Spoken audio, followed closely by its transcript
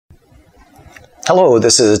Hello,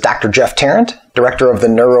 this is Dr. Jeff Tarrant, Director of the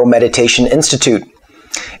NeuroMeditation Institute.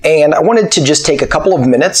 And I wanted to just take a couple of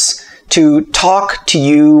minutes to talk to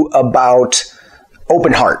you about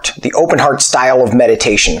open heart, the open heart style of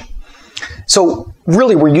meditation. So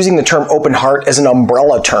really, we're using the term open heart as an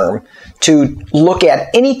umbrella term to look at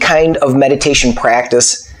any kind of meditation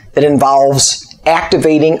practice that involves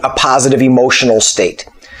activating a positive emotional state.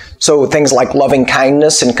 So things like loving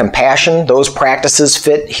kindness and compassion, those practices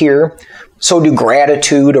fit here. So do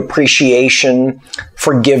gratitude, appreciation,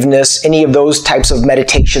 forgiveness, any of those types of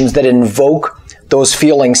meditations that invoke those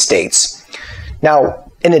feeling states.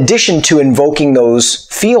 Now, in addition to invoking those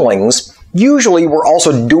feelings, usually we're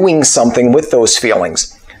also doing something with those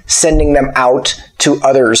feelings, sending them out to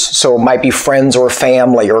others. So it might be friends or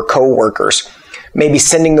family or coworkers. Maybe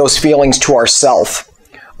sending those feelings to ourselves,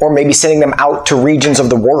 or maybe sending them out to regions of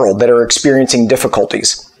the world that are experiencing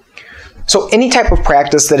difficulties. So any type of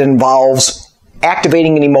practice that involves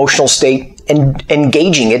activating an emotional state and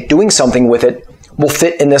engaging it, doing something with it, will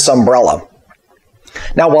fit in this umbrella.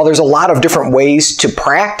 Now, while there's a lot of different ways to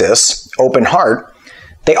practice open heart,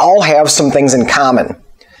 they all have some things in common.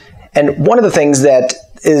 And one of the things that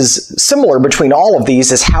is similar between all of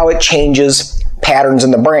these is how it changes patterns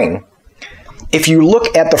in the brain. If you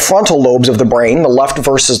look at the frontal lobes of the brain, the left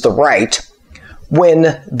versus the right,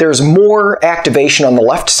 when there's more activation on the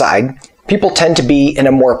left side, people tend to be in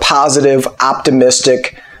a more positive,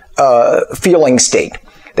 optimistic feeling state.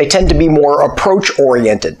 They tend to be more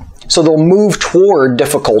approach-oriented, so they'll move toward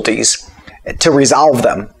difficulties to resolve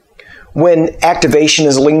them. When activation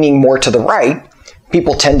is leaning more to the right,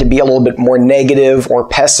 people tend to be a little bit more negative or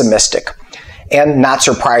pessimistic, and not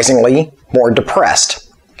surprisingly, more depressed.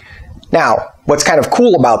 Now, what's kind of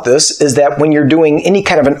cool about this is that when you're doing any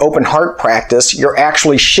kind of an open heart practice, you're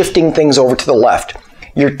actually shifting things over to the left.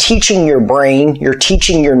 You're teaching your brain, you're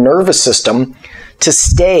teaching your nervous system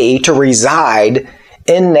to reside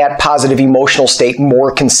in that positive emotional state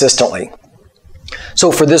more consistently.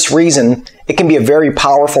 So for this reason, it can be a very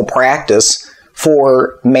powerful practice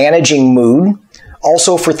for managing mood,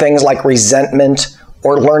 also for things like resentment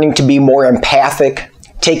or learning to be more empathic,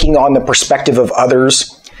 taking on the perspective of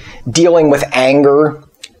others, dealing with anger,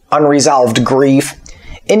 unresolved grief,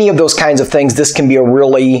 any of those kinds of things. This can be a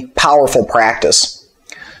really powerful practice.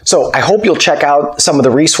 So I hope you'll check out some of the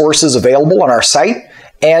resources available on our site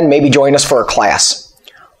and maybe join us for a class.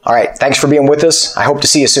 All right, thanks for being with us. I hope to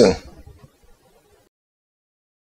see you soon.